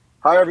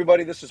Hi,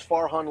 everybody. This is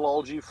Farhan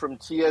Lalji from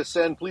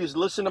TSN. Please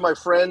listen to my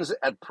friends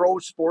at Pro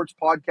Sports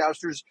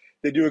Podcasters.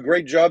 They do a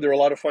great job. They're a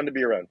lot of fun to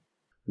be around.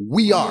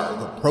 We are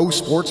the Pro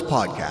Sports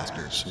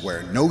Podcasters,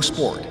 where no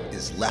sport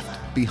is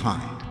left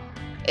behind.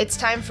 It's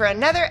time for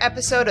another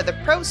episode of the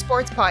Pro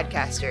Sports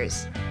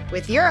Podcasters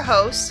with your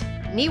hosts,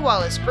 Nee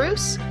Wallace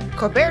Bruce,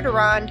 Corbert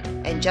Durand,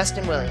 and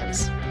Justin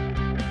Williams.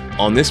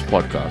 On this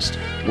podcast,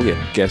 we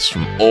have guests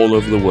from all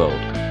over the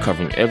world,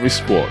 covering every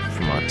sport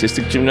from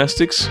artistic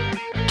gymnastics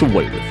to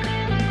weightlifting.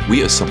 We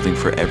have something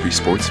for every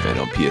sports fan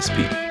on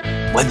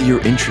PSP. Whether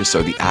your interests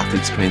are the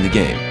athletes playing the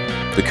game,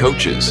 the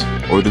coaches,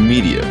 or the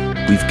media,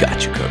 we've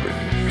got you covered.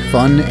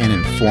 Fun and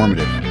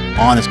informative,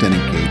 honest and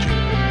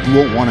engaging. You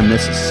won't want to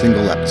miss a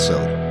single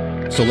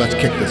episode. So let's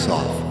kick this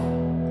off.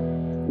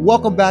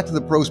 Welcome back to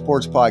the Pro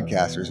Sports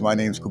Podcasters. My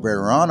name is Corbert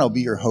Durand. I'll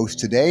be your host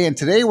today. And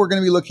today we're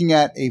going to be looking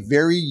at a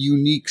very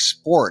unique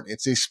sport.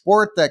 It's a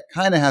sport that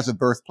kind of has a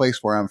birthplace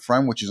where I'm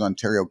from, which is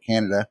Ontario,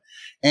 Canada,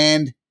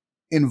 and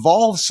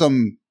involves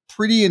some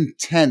pretty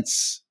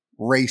intense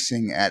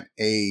racing at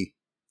a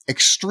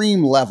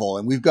extreme level.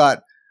 And we've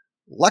got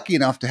lucky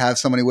enough to have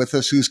somebody with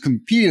us who's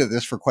competed at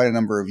this for quite a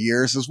number of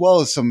years, as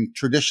well as some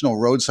traditional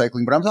road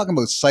cycling. But I'm talking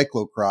about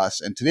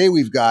cyclocross. And today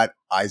we've got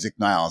Isaac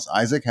Niles.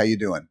 Isaac, how you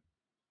doing?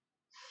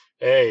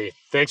 Hey,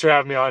 thanks for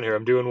having me on here.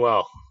 I'm doing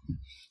well.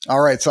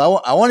 All right. So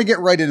I want to get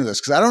right into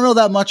this because I don't know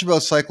that much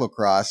about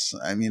cyclocross.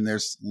 I mean,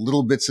 there's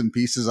little bits and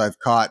pieces I've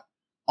caught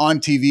on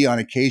TV on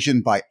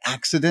occasion by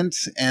accident.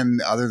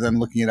 And other than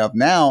looking it up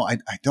now, I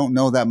don't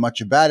know that much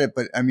about it.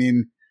 But I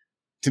mean,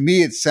 to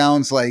me, it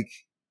sounds like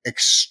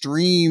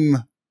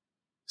extreme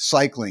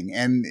cycling.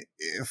 And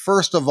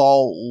first of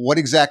all, what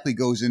exactly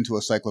goes into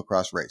a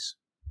cyclocross race?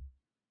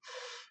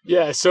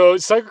 Yeah, so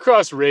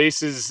cyclocross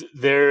races,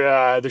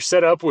 they're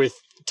set up with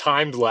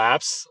timed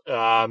laps.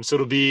 So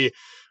it'll be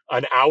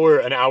an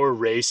hour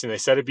race, and they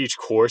set up each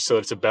course so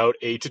it's about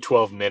 8 to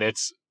 12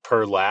 minutes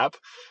per lap.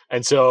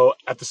 And so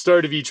at the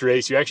start of each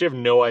race, you actually have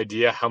no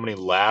idea how many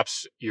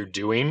laps you're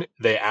doing.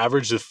 They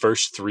average the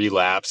first 3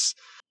 laps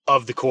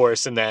of the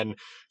course, and then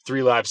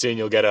 3 laps in,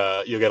 you'll get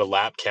a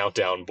lap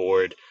countdown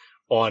board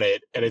on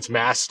it, and it's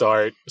mass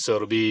start. So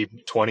it'll be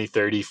 20,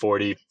 30,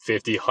 40,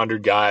 50,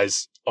 100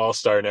 guys all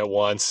starting at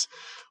once.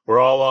 We're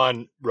all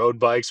on road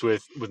bikes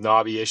with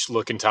knobby-ish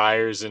looking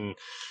tires, and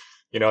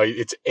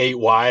it's 8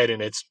 wide,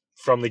 and it's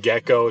from the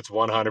get-go, it's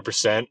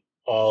 100%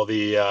 all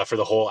the for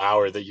the whole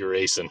hour that you're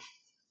racing.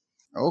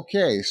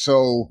 Okay,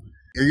 so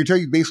are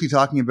you basically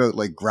talking about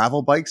like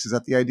gravel bikes? Is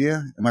that the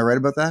idea? Am I right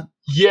about that?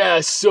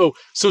 Yeah, so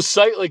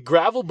like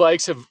gravel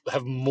bikes have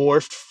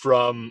morphed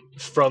from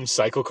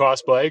cyclocross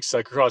bikes.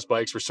 Cyclocross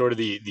bikes were sort of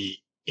the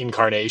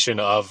incarnation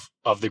of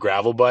the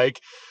gravel bike.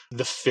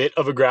 The fit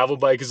of a gravel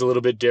bike is a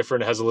little bit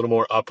different. It has a little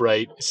more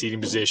upright seating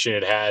position.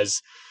 It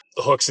has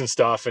hooks and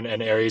stuff and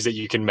areas that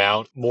you can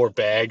mount more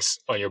bags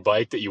on your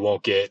bike that you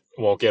won't get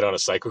on a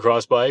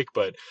cyclocross bike.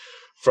 But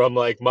from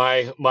like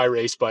my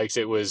race bikes,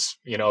 it was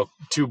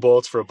 2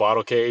 bolts for a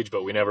bottle cage,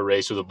 but we never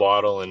raced with a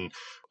bottle, and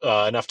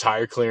enough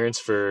tire clearance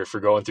for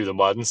going through the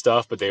mud and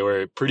stuff. But they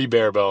were pretty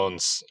bare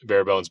bones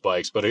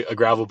bikes. But a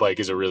gravel bike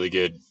is a really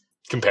good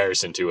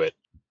comparison to it.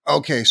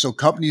 Okay, so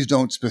companies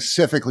don't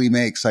specifically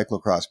make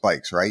cyclocross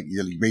bikes, right?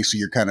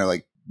 You're kind of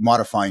like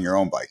modifying your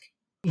own bike.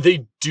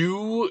 They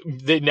do.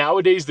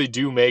 Nowadays they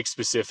do make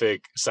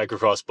specific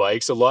cyclocross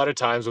bikes. A lot of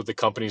times what the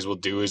companies will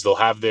do is they'll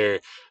have their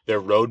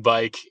road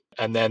bike,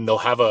 and then they'll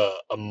have a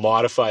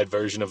modified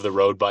version of the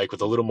road bike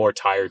with a little more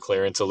tire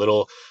clearance, a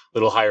little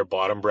higher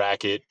bottom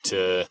bracket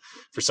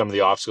for some of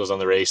the obstacles on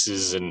the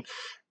races and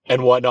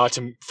whatnot,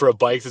 for a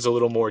bike that's a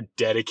little more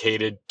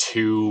dedicated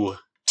to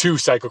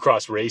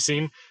cyclocross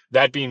racing.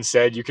 That being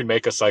said, you can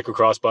make a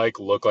cyclocross bike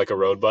look like a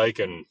road bike,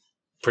 and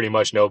pretty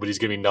much nobody's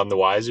going to be none the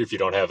wiser if you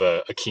don't have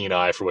a keen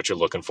eye for what you're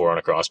looking for on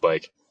a cross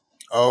bike.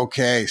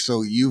 Okay,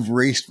 so you've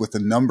raced with a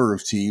number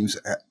of teams.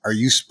 Are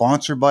you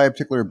sponsored by a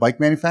particular bike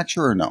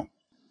manufacturer or no?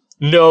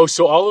 No,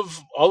 so all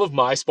of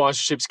my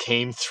sponsorships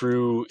came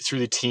through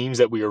the teams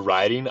that we were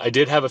riding. I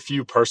did have a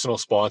few personal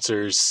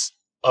sponsors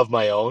of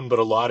my own, but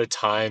a lot of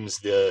times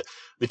the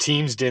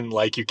teams didn't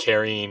like you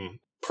carrying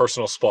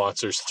personal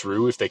sponsors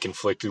through if they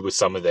conflicted with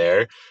some of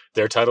their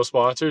title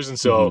sponsors. And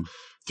so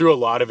through a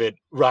lot of it,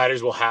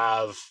 riders will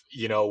have,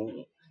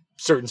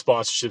 certain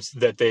sponsorships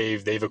that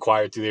they've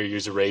acquired through their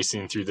years of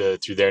racing through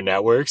their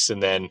networks.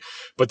 And then,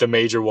 but the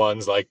major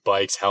ones like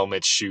bikes,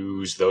 helmets,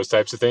 shoes, those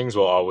types of things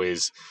will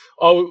always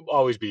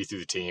be through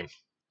the team.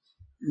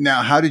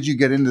 Now, how did you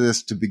get into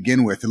this to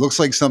begin with? It looks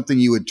like something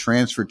you would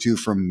transfer to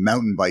from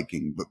mountain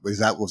biking, but was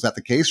that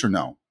the case or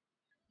no?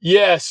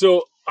 Yeah.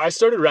 So I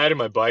started riding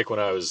my bike when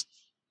I was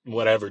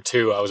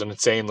too. I was an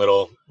insane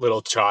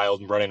little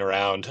child running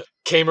around.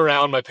 Came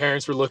around, my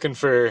parents were looking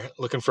for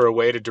a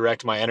way to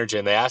direct my energy,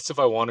 and they asked if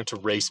I wanted to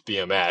race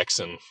BMX.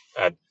 And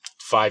at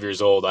 5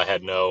 years old, I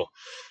had no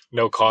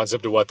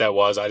concept of what that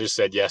was. I just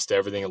said yes to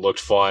everything. It looked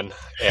fun,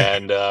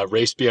 and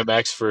raced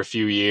BMX for a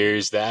few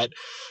years. That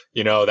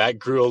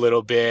grew a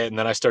little bit, and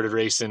then I started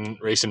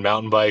racing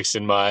mountain bikes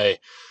in my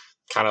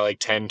kind of like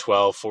 10,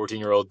 12,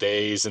 14-year-old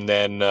days. And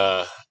then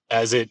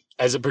as it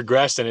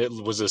progressed and it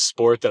was a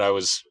sport that I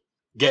was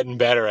getting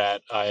better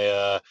at,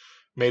 I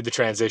made the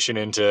transition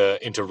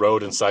into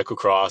road and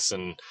cyclocross,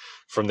 and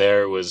from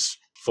there it was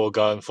full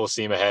gun, full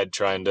steam ahead,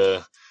 trying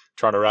to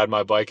ride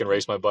my bike and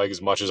race my bike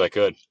as much as I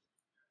could.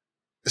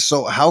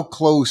 So how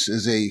close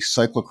is a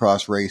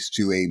cyclocross race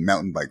to a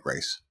mountain bike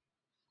race?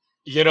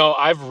 You know,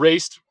 I've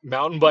raced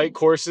mountain bike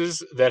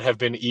courses that have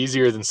been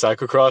easier than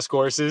cyclocross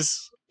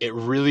courses. It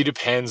really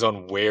depends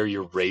on where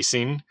you're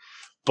racing,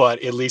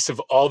 but at least of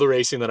all the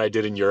racing that I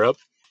did in Europe,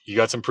 you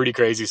got some pretty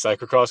crazy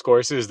cyclocross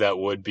courses that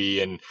would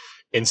be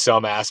in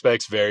some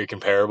aspects very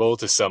comparable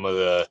to some of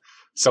the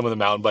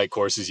mountain bike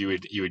courses you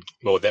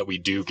would that we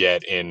do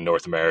get in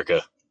North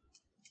America.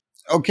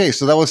 Okay,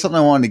 so that was something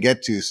I wanted to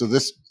get to. So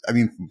this, I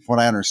mean, from what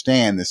I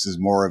understand, this is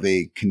more of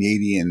a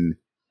Canadian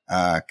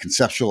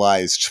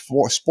conceptualized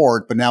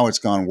sport, but now it's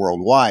gone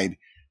worldwide.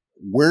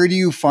 Where do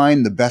you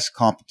find the best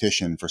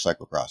competition for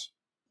cyclocross?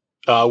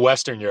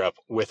 Western Europe,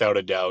 without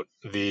a doubt.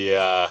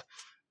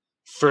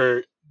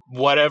 For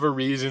whatever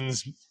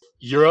reasons,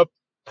 Europe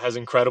has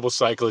incredible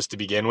cyclists to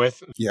begin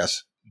with.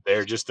 Yes.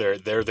 They're just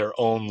they're their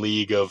own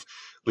league of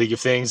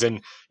things,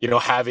 and you know,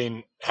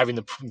 having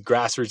the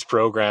grassroots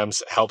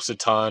programs helps a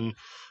ton.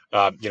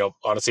 You know,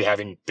 honestly,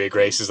 having big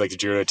races like the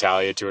Giro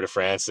d'Italia, Tour de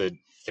France, that,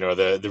 you know,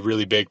 the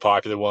really big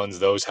popular ones,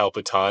 those help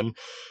a ton.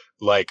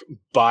 Like,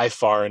 by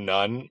far and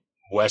none,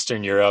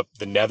 Western Europe,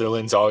 the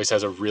Netherlands always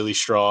has a really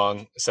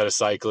strong set of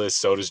cyclists.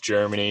 So does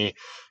Germany.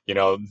 You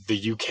know,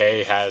 the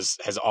UK has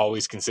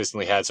always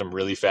consistently had some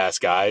really fast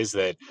guys.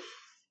 That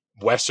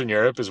Western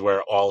Europe is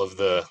where all of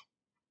the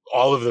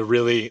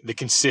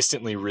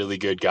consistently really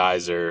good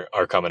guys are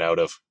coming out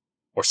of,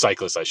 or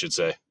cyclists, I should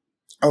say.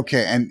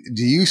 Okay. And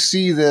do you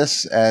see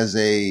this as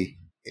a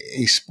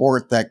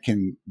sport that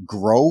can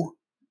grow,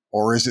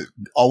 or is it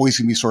always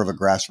going to be sort of a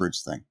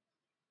grassroots thing?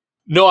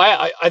 No,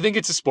 I think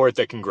it's a sport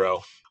that can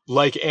grow.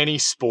 Like any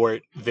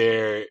sport,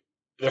 there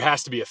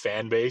has to be a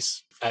fan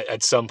base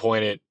at some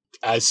point.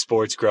 As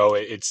sports grow,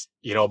 it's,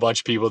 you know, a bunch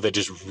of people that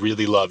just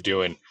really love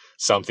doing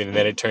something, and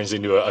then it turns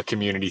into a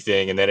community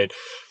thing, and then it,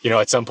 you know,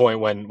 at some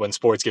point when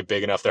sports get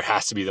big enough, there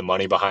has to be the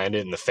money behind it,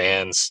 and the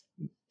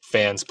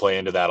fans play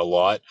into that a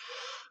lot.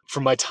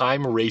 From my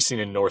time racing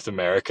in North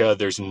America,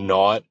 there's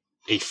not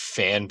a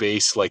fan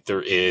base like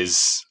there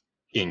is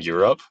in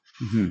Europe.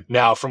 Mm-hmm.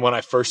 Now, from when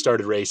I first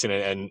started racing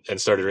and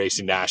started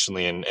racing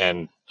nationally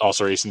and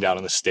also racing down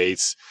in the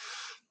States,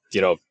 you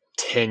know,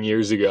 10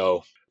 years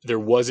ago, there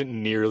wasn't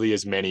nearly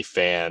as many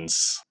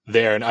fans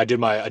there. And I did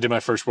my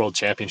first world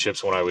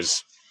championships when I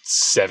was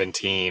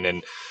 17,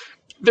 and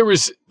there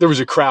was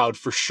a crowd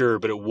for sure,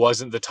 but it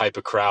wasn't the type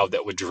of crowd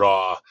that would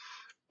draw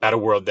at a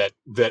world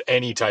that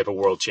any type of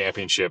world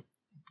championship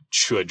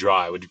should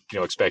draw. I would, you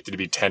know, expect it to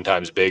be 10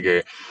 times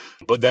bigger.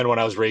 But then when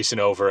I was racing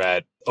over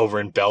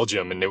in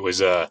Belgium, and it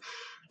was a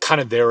kind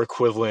of their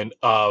equivalent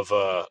of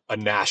a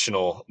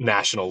national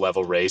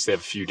level race. They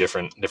have a few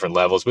different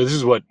levels, but this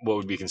is what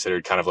would be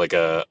considered kind of like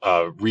a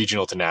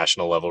regional to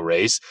national level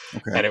race.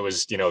 Okay. And it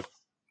was, you know,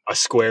 a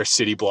square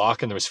city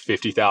block, and there was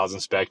 50,000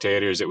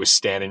 spectators. It was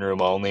standing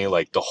room only.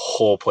 Like, the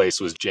whole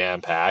place was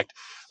jam packed.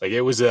 Like,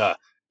 it was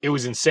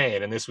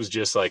insane. And this was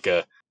just like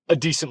a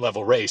decent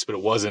level race, but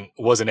it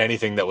wasn't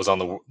anything that was on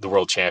the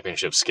world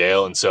championship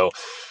scale. And so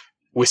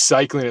with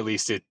cycling, at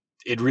least,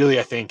 it really,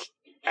 I think,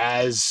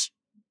 as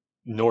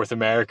North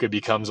America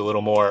becomes a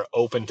little more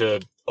open to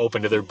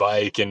their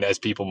bike, and as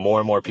more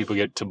and more people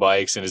get to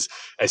bikes, and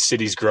as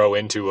cities grow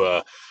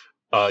into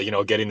you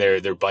know, getting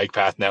their bike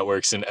path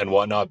networks and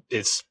whatnot,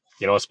 it's,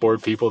 you know, a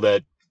sport people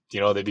that, you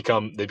know, they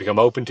become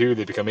open to,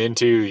 they become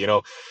into, you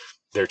know,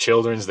 their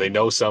children's, they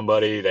know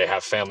somebody, they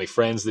have family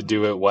friends that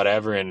do it,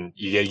 whatever. And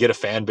you get a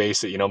fan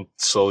base that, you know,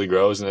 slowly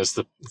grows. And as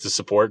the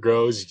support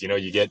grows, you know,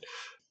 you get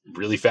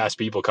really fast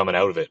people coming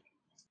out of it.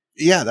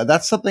 Yeah,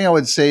 that's something I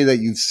would say that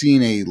you've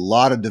seen a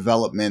lot of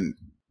development,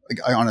 like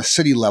on a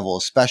city level,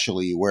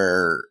 especially,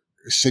 where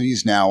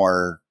cities now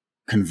are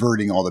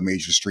converting all the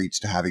major streets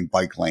to having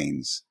bike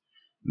lanes,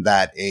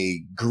 that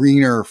a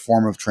greener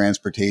form of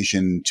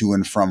transportation to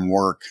and from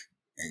work,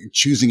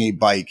 choosing a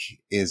bike,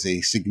 is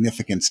a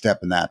significant step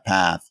in that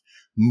path.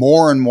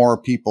 More and more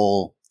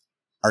people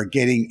are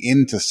getting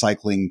into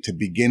cycling to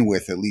begin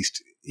with, at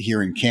least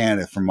here in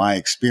Canada, from my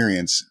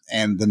experience,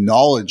 and the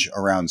knowledge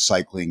around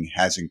cycling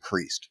has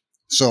increased.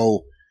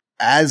 So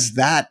as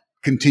that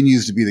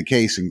continues to be the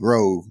case and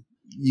grow,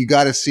 you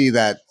got to see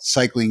that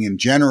cycling in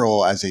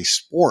general as a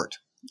sport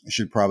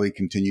should probably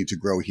continue to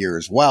grow here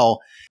as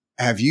well.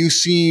 Have you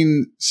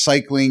seen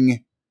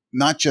cycling,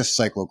 not just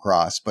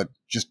cyclocross, but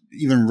just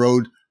even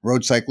road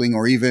cycling,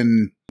 or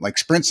even like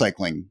sprint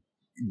cycling?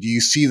 Do you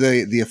see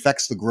the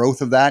effects, the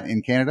growth of that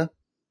in Canada?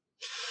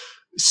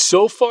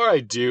 So far, I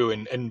do.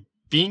 And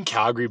being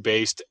Calgary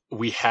based,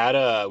 we had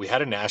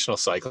a national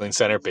cycling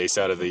center based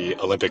out of the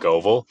Olympic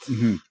Oval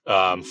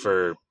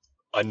for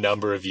a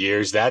number of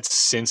years. That's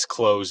since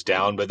closed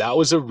down, but that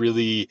was a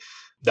really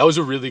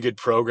good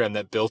program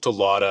that built a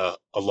lot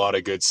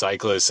of good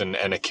cyclists and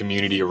a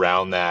community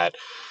around that.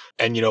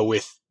 And, you know,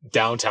 with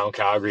downtown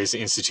Calgary has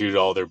instituted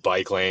all their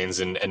bike lanes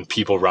and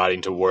people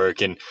riding to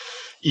work. And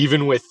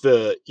even with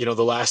the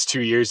last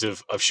 2 years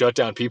of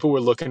shutdown, people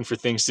were looking for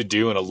things to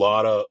do, and a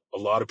lot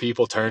of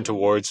people turned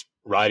towards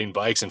riding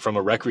bikes. And from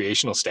a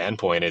recreational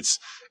standpoint,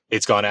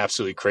 it's gone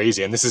absolutely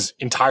crazy. And this is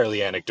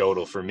entirely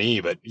anecdotal for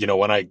me, but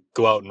when I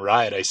go out and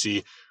ride, I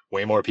see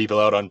way more people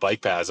out on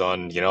bike paths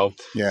on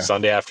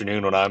Sunday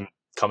afternoon when I'm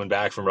coming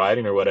back from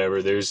riding or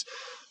whatever. There's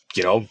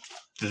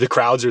the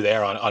crowds are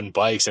there on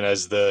bikes, and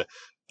as the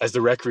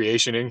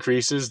recreation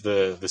increases,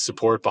 the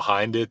support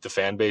behind it, the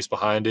fan base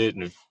behind it,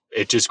 and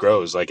it just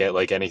grows like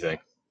anything.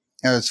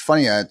 And it's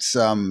funny. It's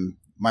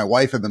my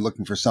wife had been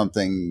looking for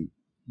something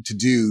to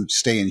do to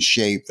stay in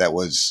shape that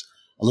was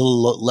a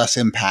little less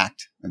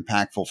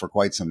impactful for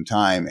quite some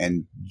time.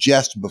 And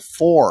just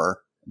before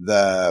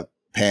the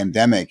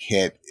pandemic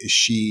hit,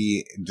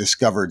 she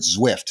discovered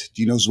Zwift.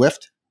 Do you know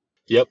Zwift?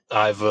 Yep,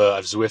 I've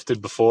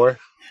Zwifted before.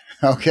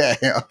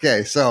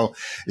 Okay. So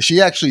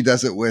she actually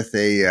does it with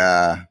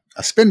a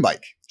spin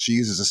bike. She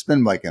uses a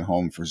spin bike at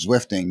home for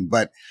Zwifting,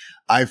 but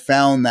I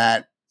found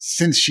that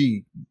since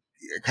she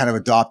kind of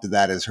adopted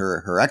that as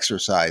her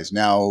exercise,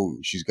 now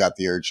she's got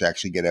the urge to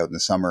actually get out in the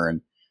summer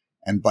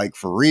and bike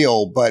for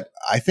real. But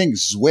I think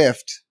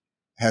Zwift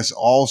has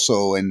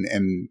also,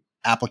 and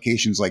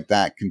applications like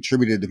that,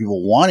 contributed to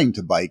people wanting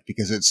to bike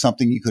because it's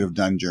something you could have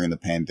done during the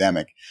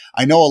pandemic.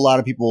 I know a lot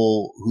of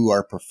people who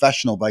are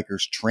professional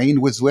bikers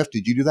trained with Zwift.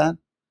 Did you do that?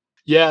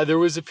 Yeah, there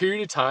was a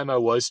period of time I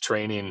was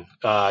training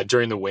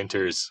during the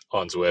winters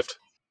on Zwift.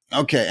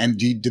 Okay. And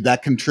did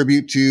that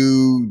contribute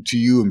to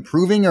you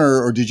improving,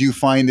 or did you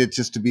find it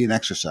just to be an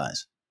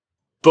exercise?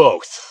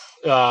 Both.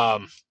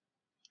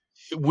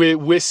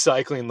 With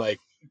cycling, like,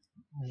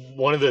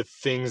 one of the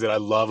things that I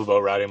love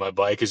about riding my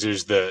bike is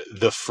there's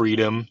the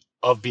freedom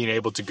of being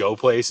able to go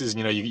places.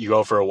 You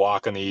go for a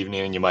walk in the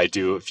evening and you might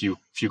do a few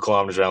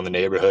kilometers around the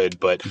neighborhood,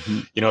 but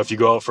if you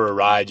go out for a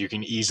ride, you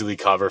can easily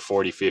cover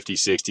 40, 50,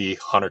 60,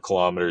 100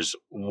 kilometers,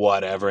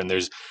 whatever. And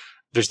there's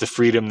the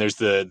freedom, there's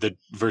the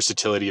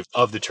versatility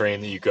of the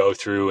terrain that you go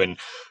through, and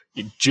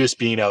just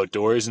being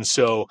outdoors. And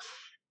so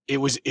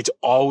it's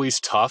always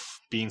tough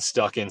being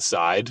stuck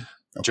inside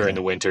during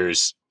the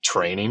winters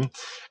training.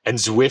 And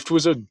Zwift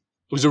was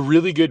a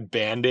really good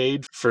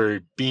Band-Aid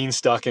for being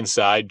stuck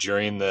inside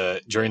during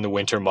the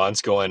winter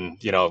months, going,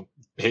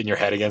 hitting your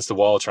head against the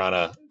wall,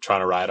 trying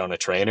to ride on a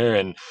trainer.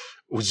 And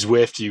with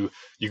Zwift,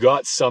 you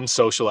got some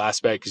social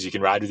aspect because you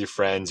can ride with your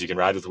friends, you can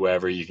ride with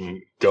whoever, you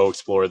can go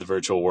explore the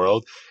virtual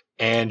world,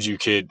 and you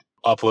could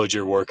upload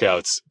your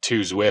workouts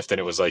to Zwift, and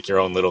it was like your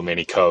own little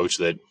mini coach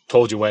that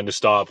told you when to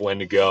stop, when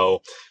to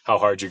go, how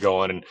hard you're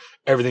going, and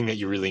everything that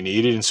you really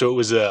needed. And so it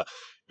was a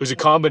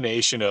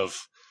combination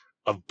of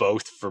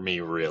both for me.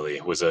 Really,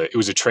 it was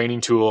a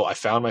training tool. I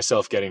found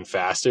myself getting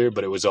faster,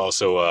 but it was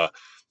also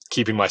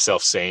keeping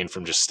myself sane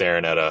from just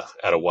staring at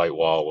a white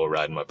wall while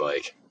riding my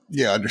bike.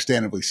 Yeah,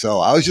 understandably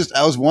so. I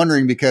was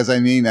wondering because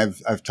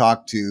I've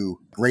talked to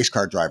race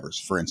car drivers,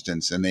 for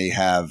instance, and they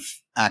have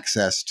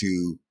access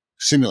to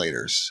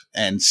simulators,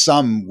 and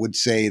some would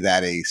say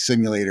that a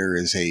simulator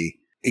is a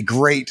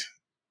great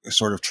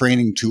sort of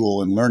training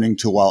tool and learning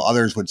tool, while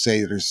others would say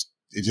it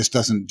just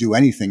doesn't do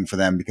anything for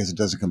them because it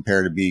doesn't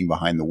compare to being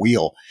behind the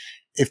wheel.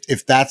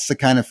 If that's the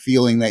kind of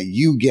feeling that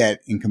you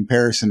get in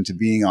comparison to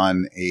being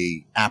on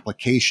a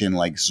application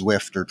like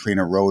Zwift or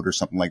Trainer Road or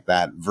something like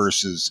that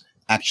versus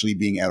actually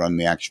being out on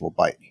the actual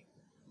bike.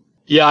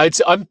 Yeah,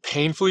 I'm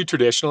painfully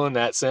traditional in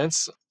that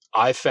sense.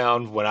 I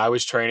found when I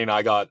was training,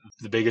 I got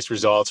the biggest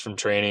results from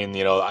training.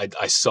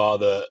 I saw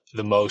the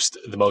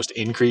most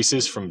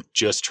increases from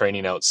just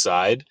training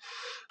outside.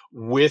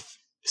 With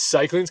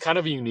cycling's kind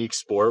of a unique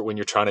sport when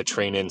you're trying to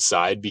train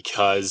inside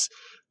because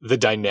the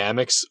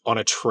dynamics on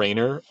a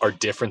trainer are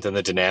different than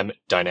the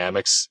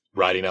dynamics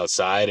riding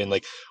outside. And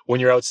like when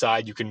you're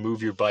outside, you can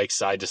move your bike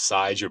side to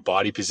side. Your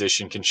body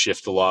position can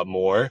shift a lot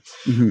more.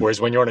 Mm-hmm. Whereas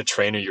when you're on a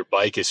trainer, your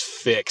bike is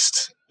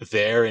fixed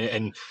there,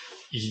 and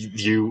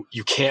you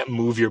can't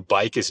move your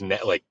bike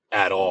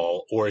at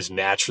all or as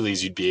naturally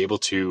as you'd be able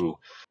to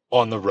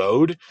on the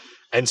road.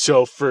 And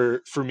so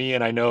for me,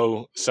 and I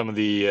know some of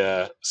the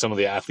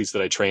athletes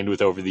that I trained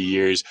with over the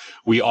years,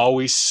 we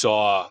always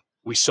saw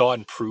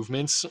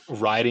improvements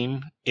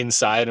riding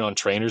inside and on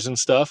trainers and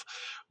stuff,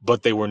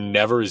 but they were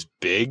never as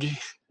big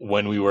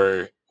when we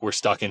were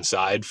stuck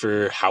inside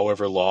for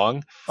however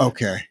long.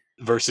 Okay.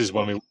 Versus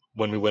when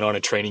we went on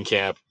a training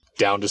camp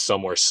down to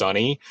somewhere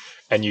sunny,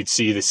 and you'd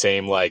see the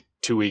same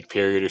 2-week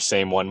period or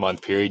same 1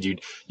 month period,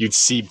 you'd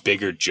see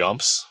bigger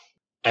jumps.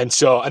 And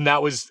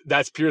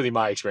that's purely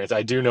my experience.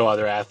 I do know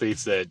other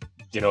athletes that,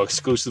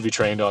 exclusively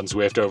trained on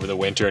Zwift over the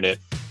winter, and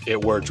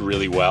it worked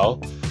really well.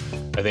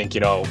 I think,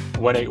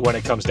 when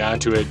it comes down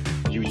to it,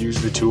 you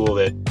use the tool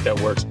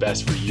that works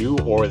best for you,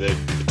 or the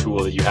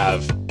tool that you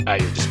have at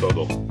your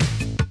disposal.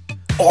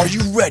 Are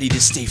you ready to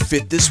stay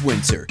fit this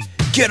winter?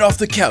 Get off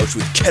the couch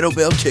with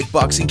Kettlebell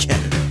Kickboxing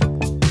Canada.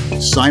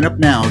 Sign up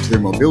now to their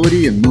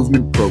mobility and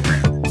movement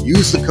program.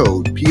 Use the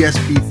code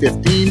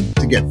PSP15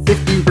 to get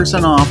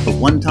 15% off the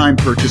one-time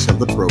purchase of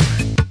the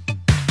program.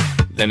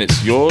 Then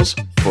it's yours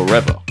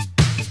forever.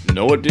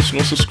 No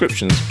additional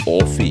subscriptions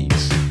or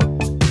fees.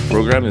 The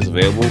program is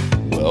available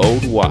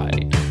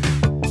worldwide.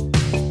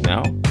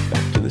 Now,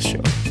 back to the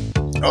show.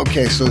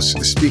 Okay, so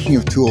speaking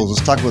of tools,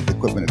 let's talk about the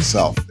equipment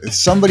itself. If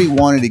somebody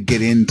wanted to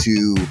get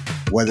into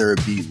whether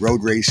it be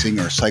road racing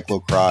or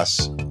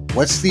cyclocross,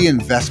 what's the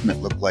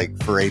investment look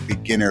like for a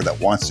beginner that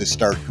wants to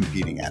start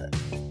competing at it?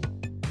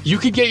 You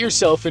could get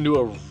yourself into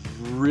a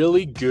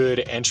really good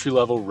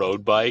entry-level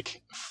road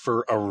bike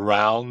for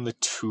around the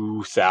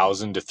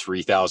 $2,000 to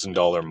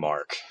 $3,000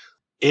 mark.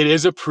 It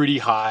is a pretty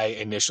high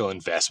initial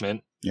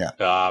investment. Yeah.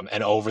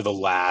 And over the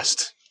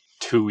last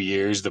 2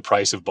 years, the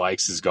price of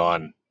bikes has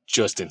gone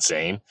just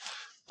insane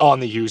on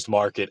the used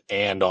market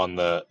and on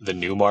the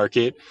new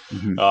market.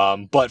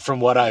 Mm-hmm. But from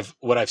what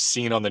I've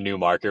seen on the new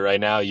market right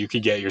now, you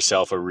could get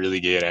yourself a really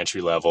good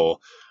entry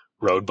level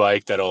road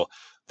bike that'll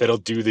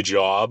do the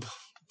job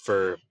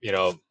for, the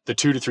 $2,000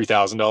 to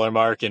 $3,000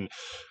 mark. And,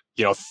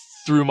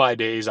 through my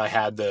days, I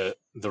had the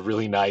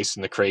really nice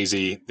and the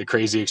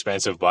crazy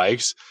expensive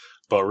bikes.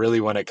 But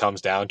really, when it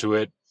comes down to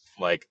it,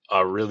 like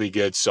a really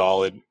good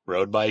solid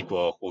road bike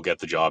will get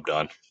the job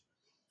done.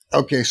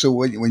 Okay, so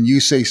when you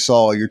say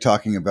Saul, you're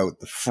talking about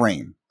the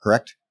frame,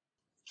 correct?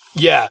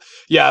 Yeah.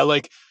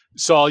 Like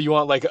Saul, you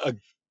want like a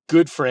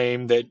good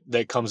frame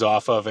that comes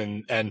off of,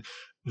 and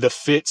the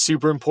fit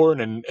super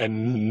important,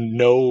 and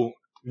no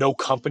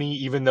company,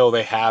 even though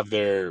they have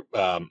their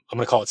I'm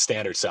gonna call it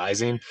standard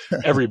sizing,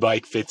 every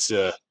bike fits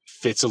a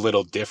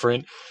little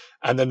different.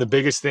 And then the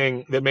biggest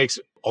thing that makes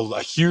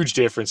a huge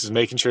difference is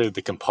making sure that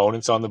the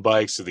components on the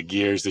bike, so the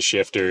gears, the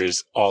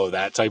shifters, all of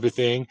that type of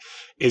thing,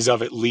 is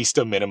of at least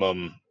a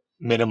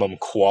minimum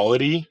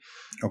quality.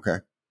 Okay.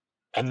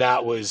 And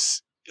that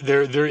was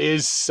there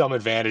is some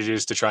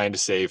advantages to trying to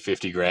save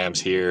 50 grams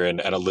here and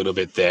a little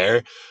bit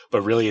there,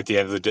 but really at the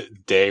end of the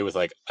day, with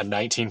like a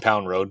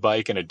 19-pound road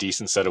bike and a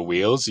decent set of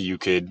wheels, you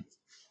could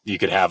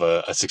have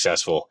a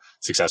successful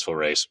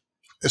race.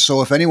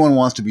 So if anyone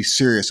wants to be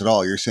serious at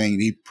all, you're saying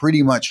they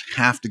pretty much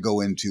have to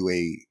go into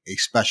a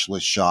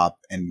specialist shop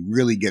and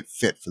really get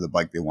fit for the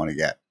bike they want to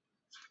get.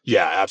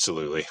 Yeah,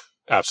 absolutely.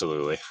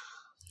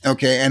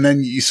 Okay, and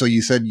then you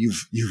said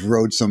you've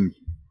rode some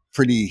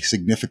pretty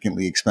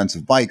significantly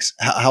expensive bikes.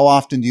 How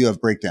often do you have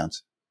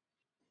breakdowns?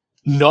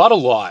 Not a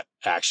lot,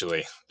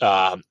 actually.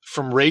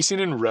 From racing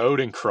in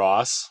road and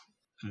cross,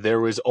 there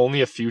was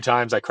only a few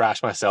times I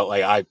crashed myself.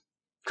 Like I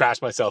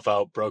crashed myself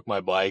out, broke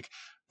my bike,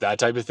 that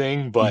type of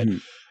thing. But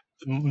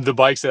the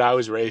bikes that I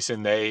was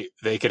racing, they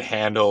could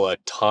handle a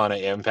ton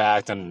of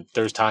impact. And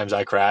there's times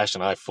I crashed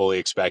and I fully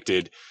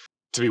expected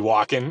to be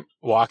walking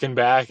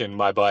back, and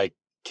my bike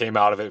came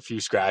out of it a few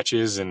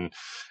scratches and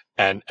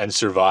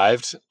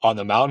survived. On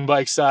the mountain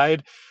bike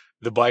side,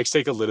 the bikes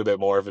take a little bit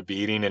more of a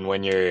beating, and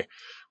when you're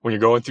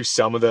going through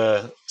some of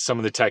the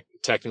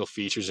technical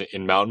features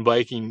in mountain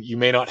biking, you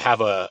may not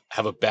have a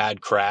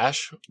bad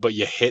crash, but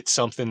you hit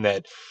something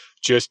that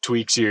just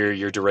tweaks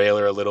your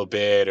derailleur a little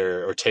bit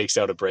or takes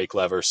out a brake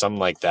lever, something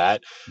like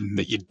that,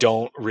 that you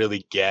don't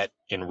really get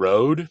in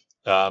road.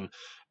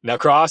 Now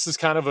cross is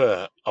kind of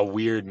a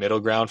weird middle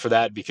ground for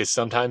that, because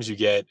sometimes you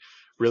get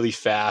really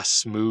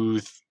fast,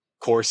 smooth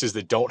courses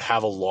that don't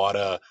have a lot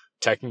of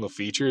technical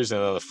features,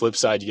 and on the flip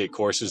side, you get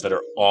courses that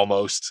are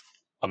almost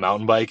a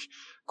mountain bike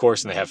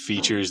course and they have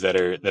features that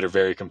are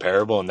very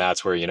comparable. And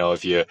that's where,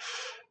 if you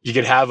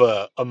could have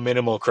a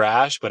minimal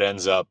crash, but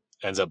ends up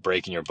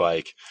breaking your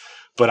bike.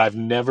 But I've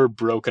never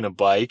broken a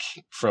bike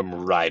from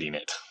riding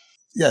it.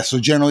 Yeah. So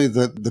generally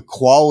the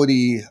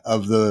quality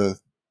of the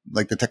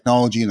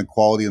technology and the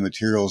quality of the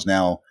materials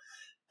now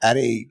at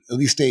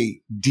least a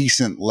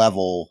decent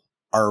level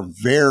are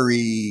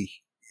very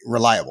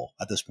reliable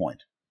at this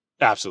point.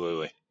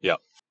 Absolutely. Yep.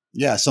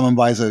 Yeah. Someone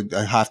buys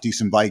a half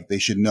decent bike, they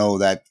should know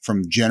that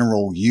from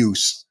general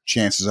use,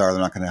 chances are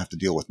they're not going to have to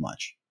deal with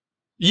much.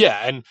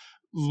 Yeah. And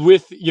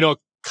with,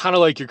 kind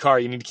of like your car,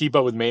 you need to keep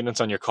up with maintenance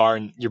on your car,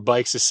 and your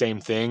bike's the same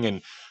thing.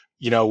 And,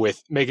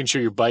 with making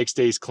sure your bike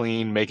stays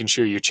clean, making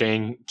sure your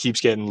chain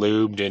keeps getting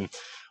lubed, and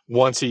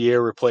once a year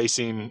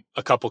replacing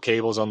a couple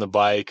cables on the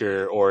bike,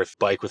 or if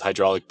bike with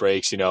hydraulic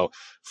brakes,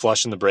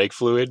 flushing the brake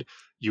fluid,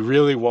 you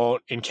really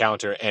won't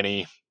encounter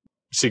any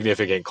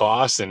significant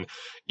costs. And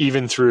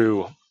even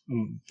through,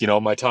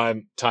 my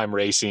time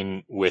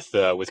racing with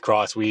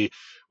cross, when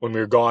we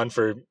were gone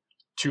for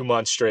 2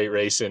 months straight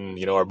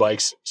racing, our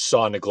bikes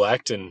saw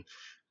neglect, and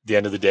at the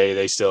end of the day,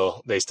 they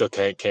still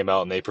came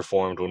out and they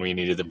performed when we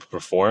needed them to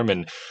perform.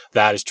 And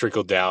that has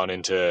trickled down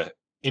into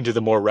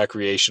the more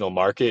recreational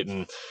market,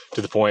 and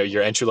to the point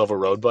your entry level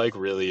road bike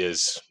really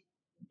is,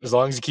 as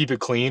long as you keep it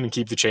clean and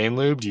keep the chain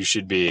lubed, you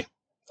should be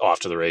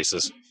off to the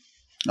races.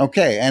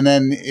 Okay. And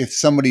then if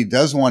somebody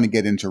does want to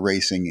get into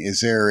racing,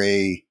 is there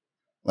a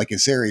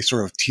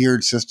sort of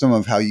tiered system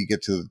of how you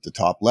get to the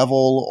top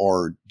level,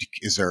 or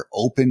is there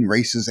open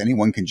races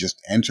anyone can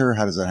just enter?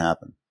 How does that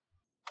happen?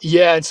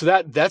 Yeah, and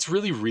so that's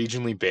really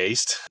regionally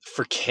based.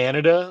 For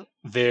Canada,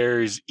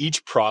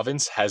 each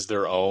province has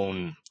their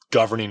own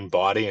governing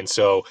body. And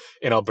so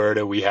in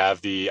Alberta, we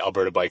have the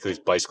Alberta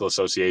Bicycle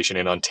Association.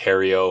 In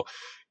Ontario,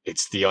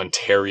 it's the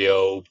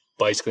Ontario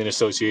Bicycling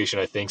Association.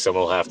 I think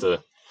someone will have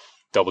to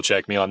double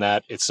check me on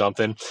that. It's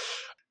something.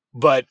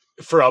 But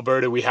for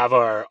Alberta, we have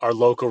our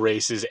local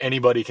races.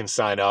 Anybody can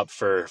sign up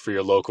for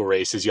your local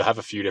races. You'll have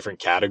a few different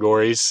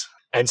categories.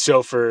 And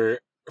so for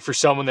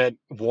someone that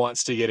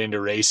wants to get into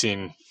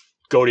racing,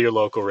 go to your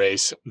local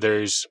race.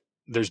 There's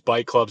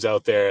bike clubs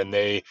out there, and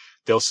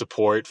they'll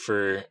support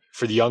for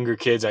the younger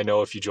kids. I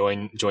know if you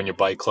join your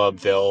bike club,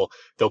 they'll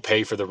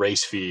pay for the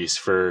race fees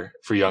for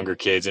younger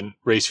kids, and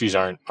race fees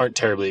aren't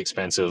terribly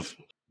expensive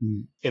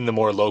in the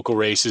more local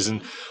races.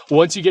 And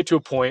once you get to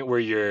a point where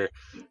you're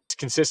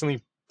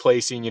consistently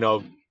placing,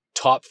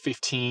 top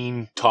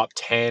 15, top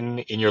 10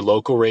 in your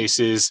local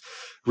races,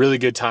 really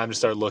good time to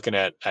start looking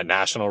at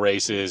national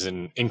races.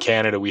 And in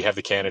Canada, we have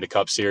the Canada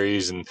Cup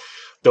Series, and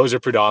those are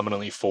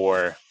predominantly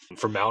for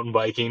mountain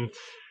biking.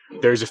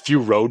 There's a few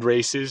road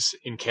races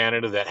in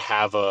Canada that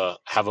have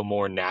a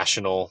more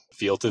national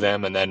feel to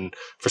them. And then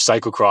for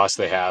cyclocross,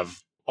 they have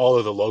all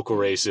of the local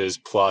races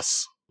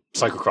plus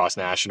cyclocross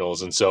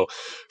nationals. And so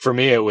for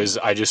me,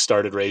 I just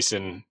started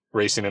racing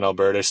in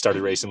Alberta,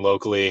 started racing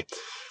locally.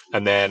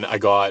 And then I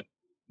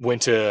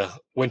went to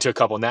a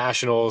couple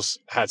nationals,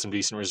 had some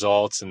decent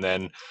results. And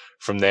then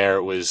from there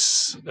it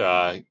was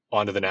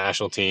onto the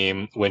national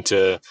team, went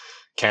to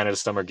Canada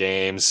Summer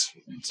Games,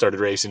 started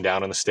racing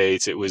down in the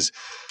States. It was,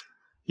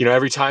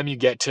 every time you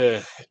get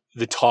to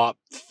the top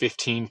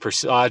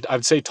 15%, I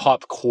would say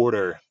top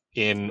quarter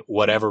in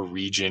whatever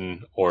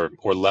region or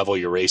level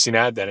you're racing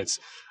at, then it's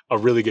a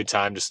really good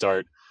time to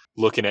start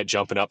looking at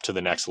jumping up to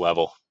the next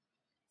level.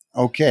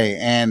 Okay.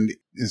 And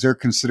is there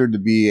considered to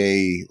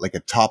be a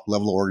top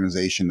level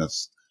organization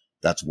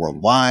that's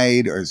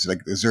worldwide, or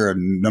is there a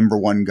number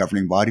one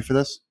governing body for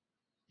this?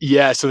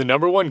 Yeah, so the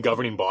number one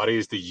governing body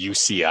is the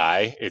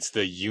UCI. It's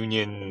the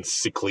Union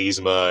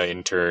Ciclisme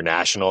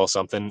International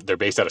something. They're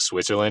based out of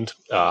Switzerland.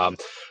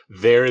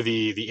 They're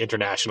the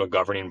international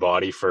governing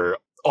body for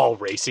all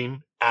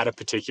racing at a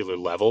particular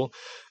level.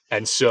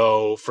 And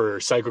so for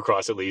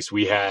cyclocross, at least,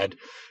 we had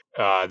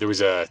there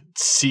was a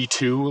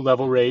C2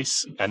 level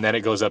race, and then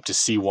it goes up to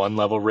C1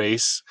 level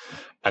race,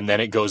 and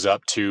then it goes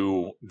up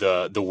to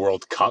the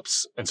World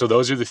Cups. And so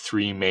those are the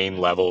three main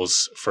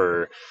levels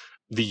for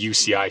the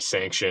UCI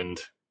sanctioned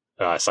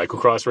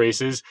cyclocross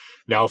races.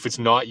 Now, if it's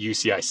not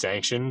UCI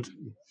sanctioned,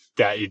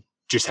 that it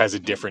just has a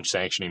different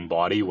sanctioning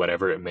body,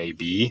 whatever it may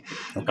be.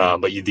 Okay.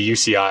 But the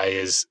UCI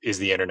is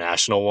the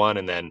international one,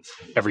 and then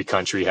every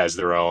country has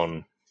their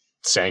own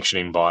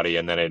sanctioning body,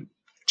 and then it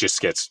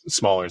just gets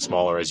smaller and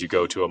smaller as you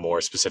go to a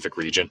more specific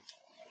region.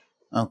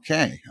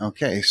 Okay.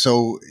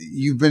 So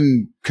you've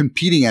been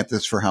competing at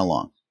this for how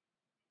long?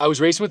 I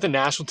was racing with the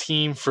national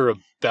team for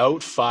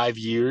about 5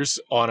 years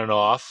on and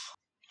off.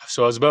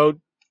 So I was about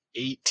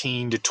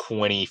 18 to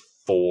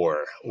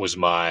 24 was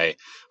my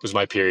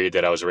period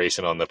that I was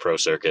racing on the pro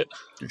circuit.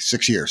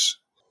 6 years.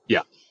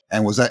 Yeah.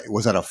 And was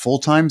that a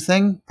full-time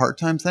thing,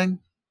 part-time thing?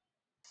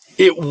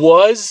 It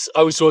was.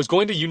 I was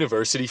going to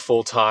university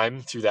full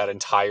time through that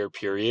entire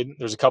period.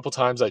 There's a couple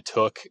times I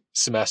took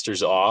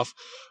semesters off,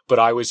 but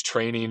I was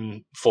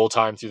training full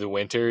time through the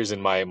winters,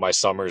 and my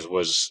summers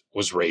was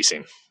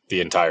racing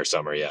the entire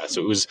summer. Yeah,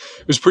 so it was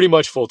pretty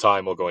much full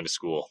time while going to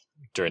school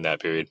during that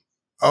period.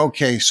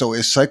 Okay, so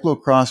is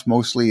cyclocross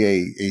mostly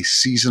a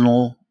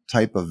seasonal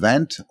type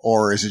event,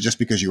 or is it just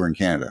because you were in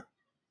Canada?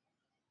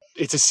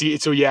 It's a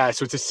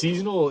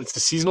seasonal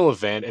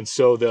event, and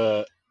so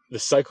the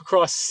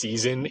cyclocross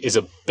season is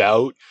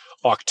about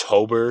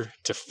October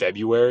to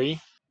February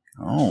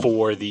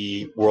for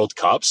the World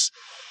Cups.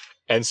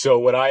 And so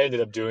what I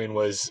ended up doing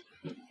was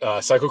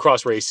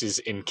cyclocross races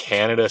in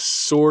Canada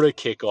sort of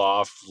kick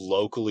off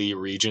locally,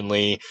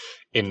 regionally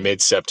in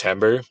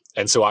mid-September.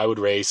 And so I would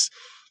race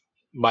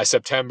my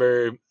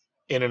September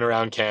in and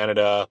around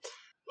Canada,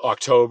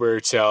 October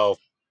till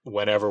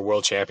whenever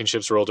World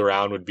Championships rolled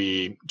around would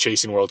be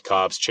chasing World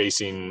Cups,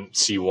 chasing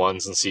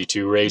C1s and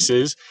C2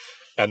 races.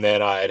 And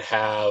then I'd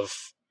have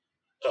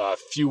a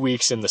few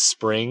weeks in the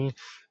spring.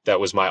 That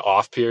was my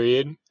off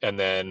period. And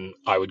then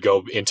I would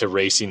go into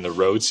racing the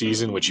road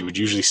season, which you would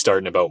usually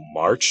start in about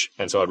March.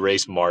 And so I'd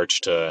race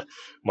March to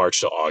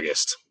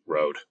August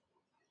road.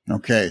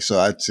 Okay. So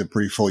that's a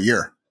pretty full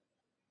year.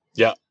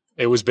 Yeah,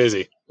 it was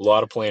busy. A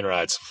lot of plane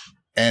rides.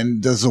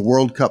 And does the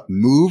World Cup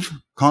move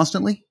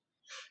constantly?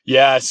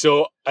 Yeah.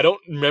 So I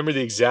don't remember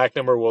the exact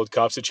number of World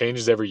Cups. It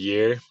changes every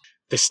year.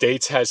 The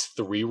States has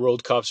 3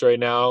 World Cups right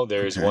now.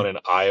 There's one in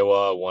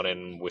Iowa, one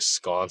in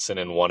Wisconsin,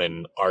 and one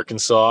in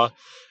Arkansas.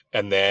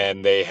 And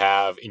then they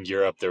have in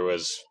Europe, there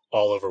was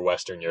all over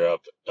Western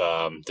Europe.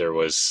 There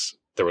was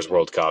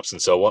World Cups.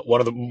 And so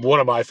one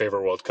of my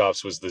favorite World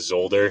Cups was the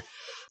Zolder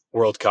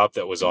World Cup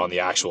that was on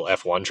the actual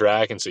F1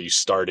 track. And so you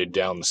started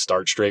down the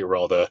start straight where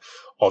all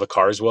the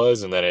cars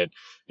was, and then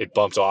it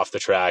bumped off the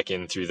track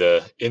in through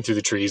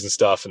the trees and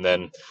stuff, and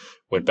then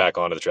went back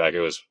onto the track.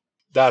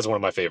 That was one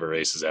of my favorite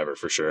races ever,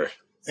 for sure.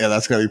 Yeah,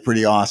 that's got to be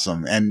pretty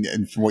awesome.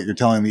 And from what you're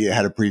telling me, it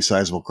had a pretty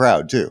sizable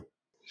crowd too.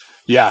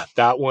 Yeah,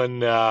 that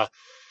one,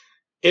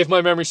 If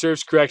my memory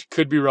serves correct,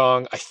 could be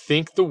wrong. I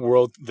think the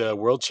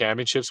world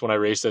championships when I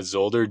raced at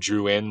Zolder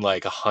drew in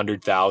like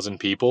 100,000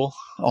 people,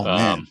 Oh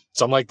man.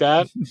 something like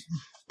that.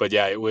 But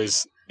yeah, it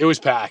was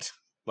packed.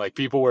 Like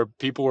people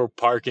were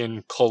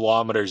parking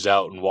kilometers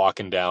out and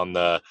walking down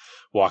the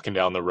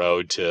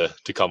road to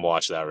come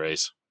watch that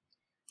race.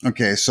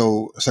 Okay,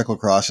 so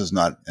cyclocross is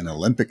not an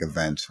Olympic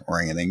event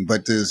or anything,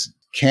 but does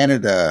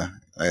Canada,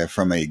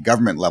 from a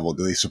government level,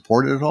 do they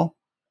support it at all?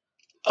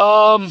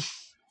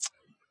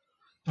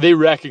 They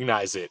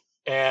recognize it,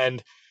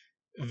 and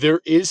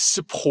there is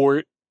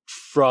support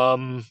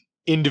from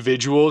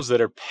individuals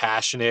that are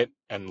passionate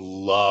and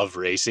love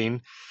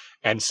racing.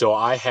 And so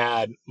I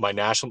had my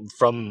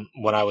from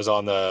when I was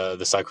on the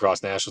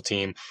cyclocross national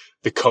team,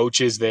 the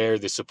coaches there,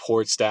 the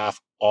support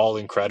staff, all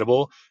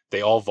incredible.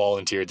 They all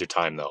volunteered their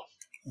time though.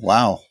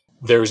 Wow.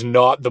 There's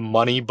not the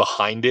money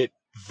behind it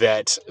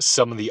that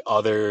some of the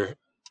other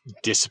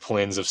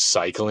disciplines of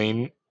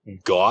cycling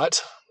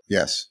got.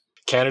 Yes.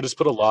 Canada's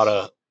put a lot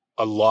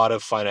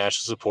of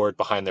financial support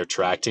behind their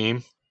track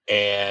team,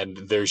 and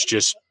there's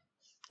just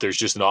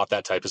not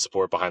that type of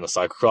support behind the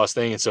cyclocross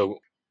thing. And so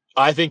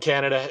I think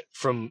Canada,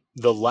 from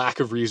the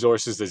lack of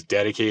resources that's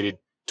dedicated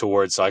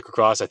towards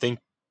cyclocross, I think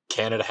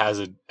Canada has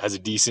a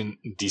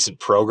decent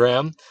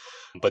program,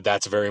 but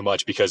that's very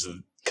much because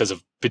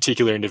of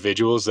particular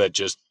individuals that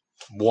just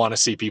want to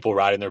see people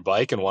riding their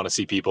bike and want to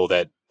see people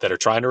that are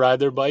trying to ride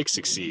their bike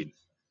succeed.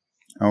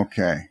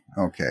 Okay.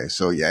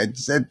 So yeah,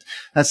 that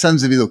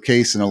tends to be the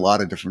case in a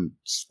lot of different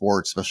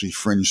sports, especially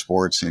fringe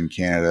sports in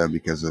Canada,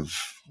 because of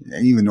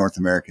even North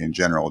America in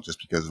general, just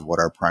because of what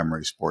our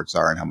primary sports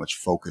are and how much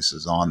focus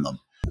is on them.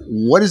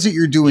 What is it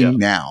you're doing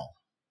now?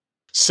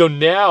 So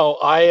now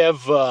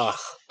I've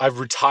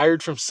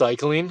retired from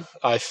cycling.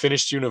 I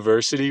finished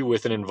university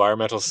with an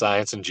environmental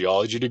science and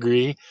geology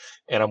degree,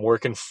 and I'm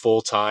working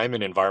full time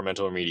in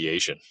environmental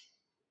remediation.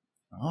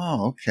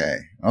 Oh,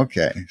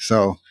 okay.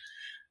 So,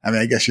 I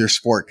mean, I guess your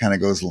sport kind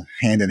of goes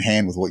hand in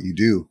hand with what you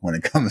do when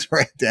it comes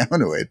right down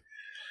to it.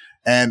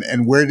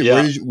 And where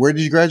did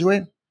you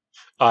graduate?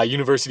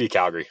 University of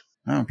Calgary.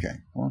 Okay.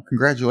 Well,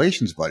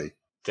 congratulations, buddy.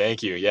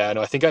 Thank you. Yeah,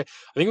 no, I think it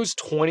was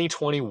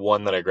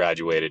 2021 that I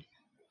graduated.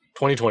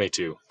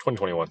 2022,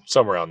 2021,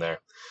 somewhere around there.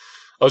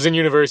 I was in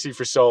university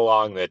for so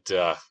long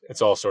that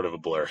it's all sort of a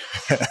blur.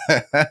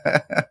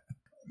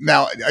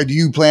 Now, do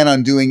you plan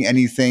on doing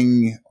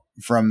anything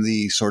from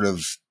the sort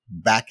of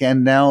back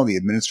end now, the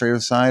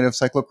administrative side of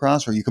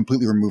cyclocross, or are you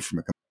completely removed from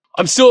it?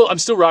 I'm still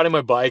riding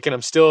my bike, and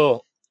I'm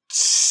still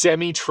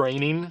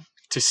semi-training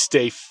to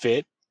stay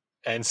fit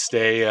and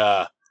stay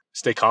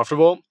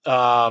comfortable.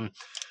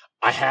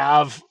 I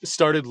have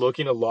started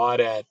looking a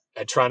lot at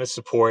trying to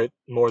support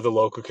more of the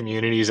local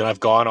communities, and I've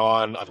gone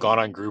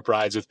on group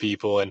rides with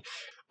people, and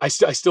I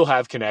still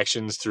have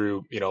connections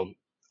through,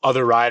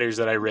 other riders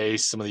that I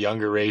race, some of the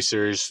younger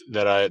racers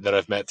that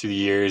I've met through the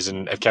years,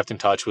 and I've kept in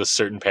touch with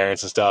certain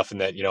parents and stuff. And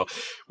that,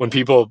 when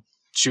people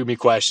shoot me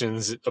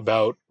questions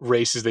about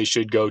races they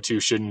should go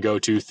to, shouldn't go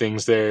to,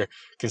 things they're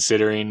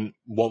considering,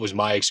 what was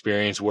my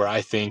experience, where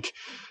I think,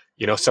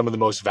 some of the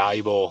most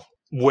valuable,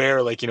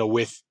 where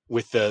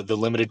with the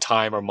limited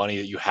time or money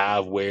that you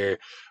have, where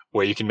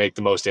you can make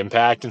the most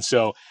impact. And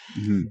so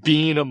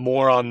being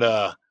more on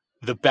the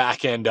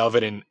back end of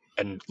it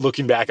and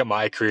looking back at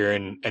my career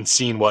and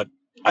seeing what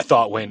I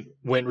thought went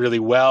really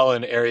well,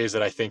 and areas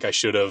that I think I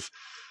should have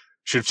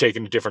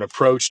taken a different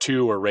approach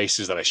to, or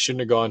races that I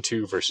shouldn't have gone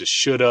to versus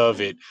should have.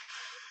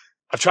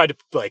 I've tried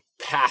to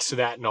pass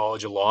that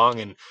knowledge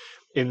along,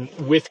 and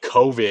with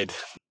COVID,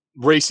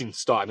 racing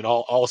stopped. I mean,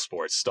 all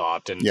sports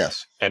stopped, and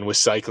yes, and with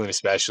cycling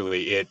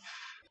especially,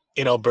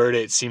 in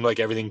Alberta, it seemed like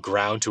everything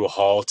ground to a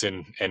halt,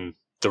 and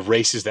the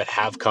races that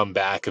have come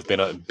back have been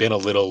a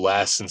little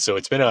less, and so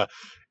it's been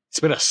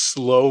a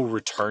slow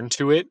return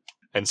to it.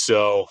 And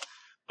so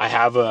I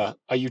have a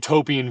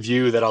utopian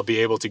view that I'll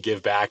be able to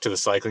give back to the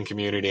cycling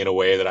community in a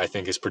way that I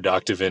think is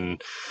productive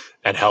and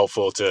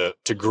helpful to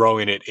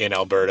growing it in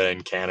Alberta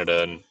and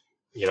Canada, and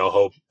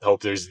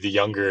hope there's the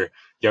younger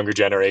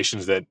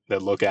generations that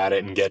look at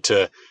it and get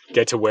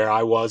to where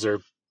I was, or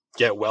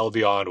get well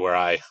beyond where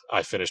I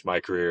finished my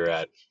career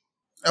at.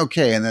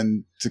 Okay, and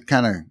then to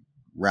kind of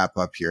wrap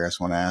up here, I just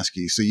want to ask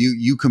you, so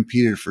you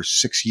competed for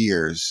 6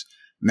 years.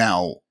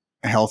 Now,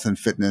 health and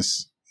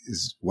fitness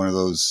is one of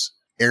those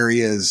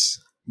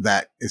areas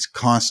that is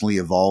constantly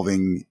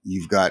evolving.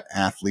 You've got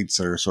athletes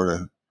that are sort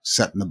of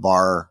setting the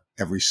bar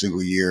every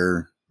single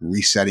year,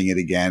 resetting it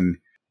again.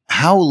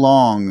 How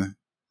long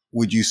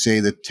would you say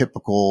the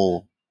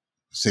typical,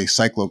 say,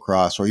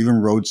 cyclocross or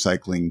even road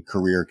cycling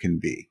career can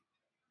be?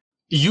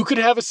 You could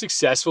have a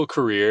successful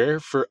career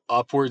for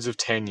upwards of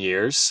 10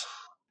 years.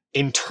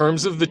 In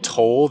terms of the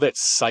toll that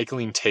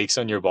cycling takes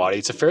on your body,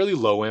 it's a fairly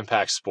low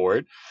impact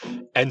sport.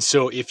 And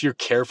so if you're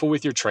careful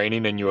with your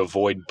training and you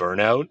avoid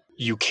burnout,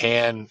 you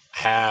can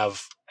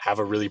have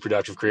a really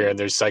productive career. And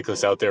there's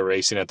cyclists out there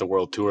racing at the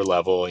world tour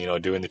level,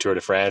 doing the Tour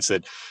de France,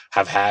 that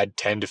have had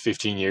 10 to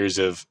 15 years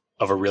of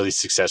a really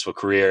successful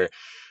career.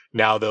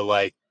 Now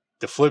the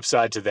the flip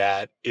side to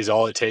that is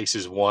all it takes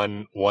is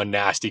one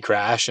nasty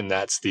crash, and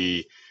that's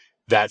the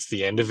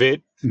end of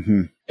it.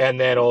 Mm-hmm. And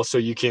then also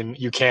you can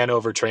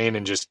overtrain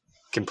and just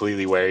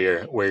completely wear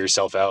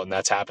yourself out. And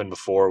that's happened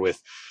before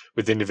with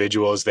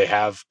individuals. They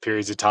have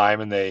periods of time,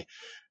 and they,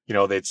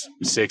 it's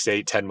 6,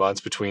 8, 10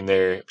 months between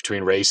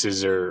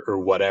races or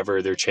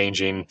whatever. They're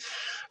changing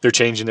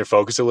their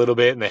focus a little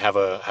bit, and they have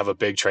a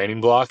big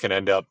training block and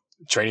end up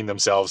training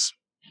themselves,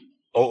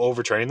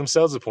 overtraining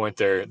themselves to the point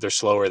they're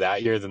slower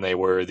that year than they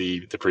were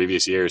the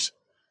previous years.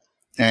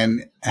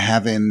 And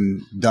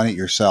having done it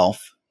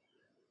yourself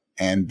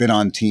and been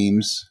on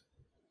teams,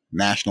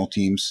 national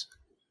teams,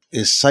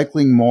 is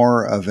cycling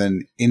more of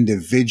an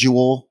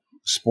individual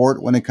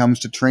sport when it comes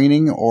to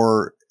training,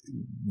 or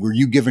were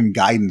you given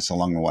guidance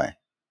along the way?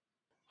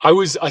 I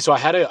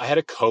had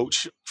a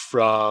coach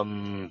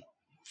from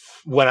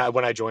when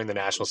I joined the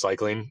National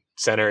Cycling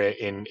Center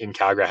in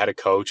Calgary. I had a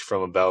coach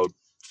from about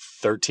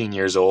 13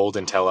 years old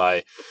until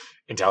I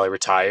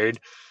retired.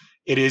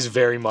 It is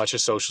very much a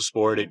social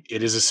sport.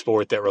 It is a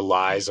sport that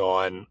relies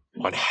on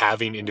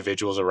having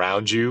individuals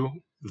around you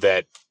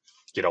that,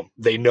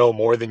 they know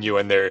more than you,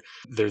 and they're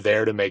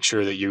there to make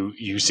sure that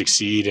you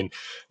succeed. And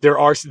there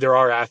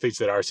are athletes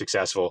that are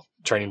successful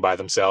training by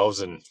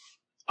themselves, and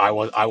I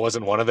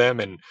wasn't one of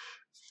them. And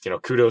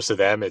kudos to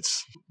them.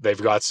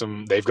 They've got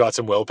some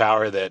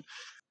willpower that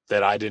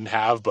I didn't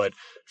have. But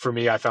for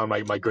me, I found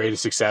my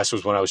greatest success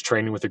was when I was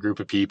training with a group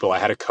of people. I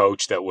had a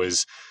coach that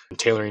was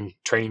tailoring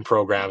training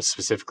programs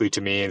specifically to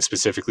me and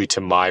specifically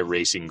to my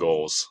racing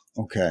goals.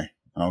 Okay.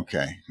 No,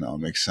 it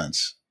makes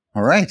sense.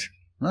 All right.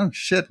 Oh,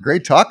 shit.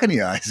 Great talking to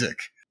you, Isaac.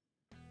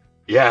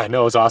 Yeah,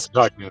 no, it was awesome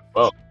talking to you as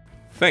well.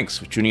 Thanks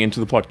for tuning into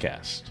the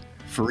podcast.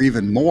 For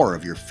even more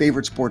of your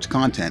favorite sports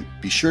content,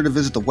 be sure to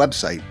visit the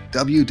website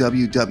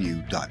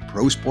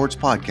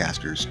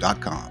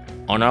www.prosportspodcasters.com.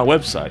 On our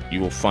website, you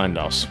will find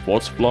our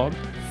sports blog,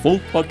 full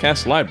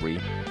podcast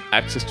library,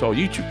 access to our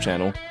YouTube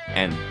channel,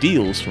 and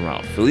deals from our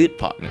affiliate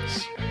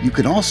partners. You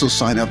can also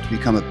sign up to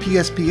become a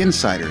PSP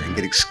Insider and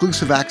get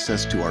exclusive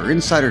access to our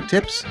insider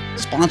tips,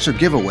 sponsor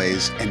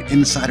giveaways, and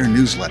insider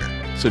newsletter.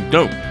 So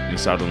don't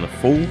miss out on the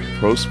full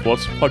Pro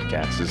Sports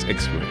Podcasters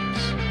experience,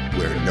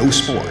 where no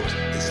sport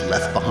is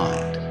left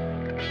behind.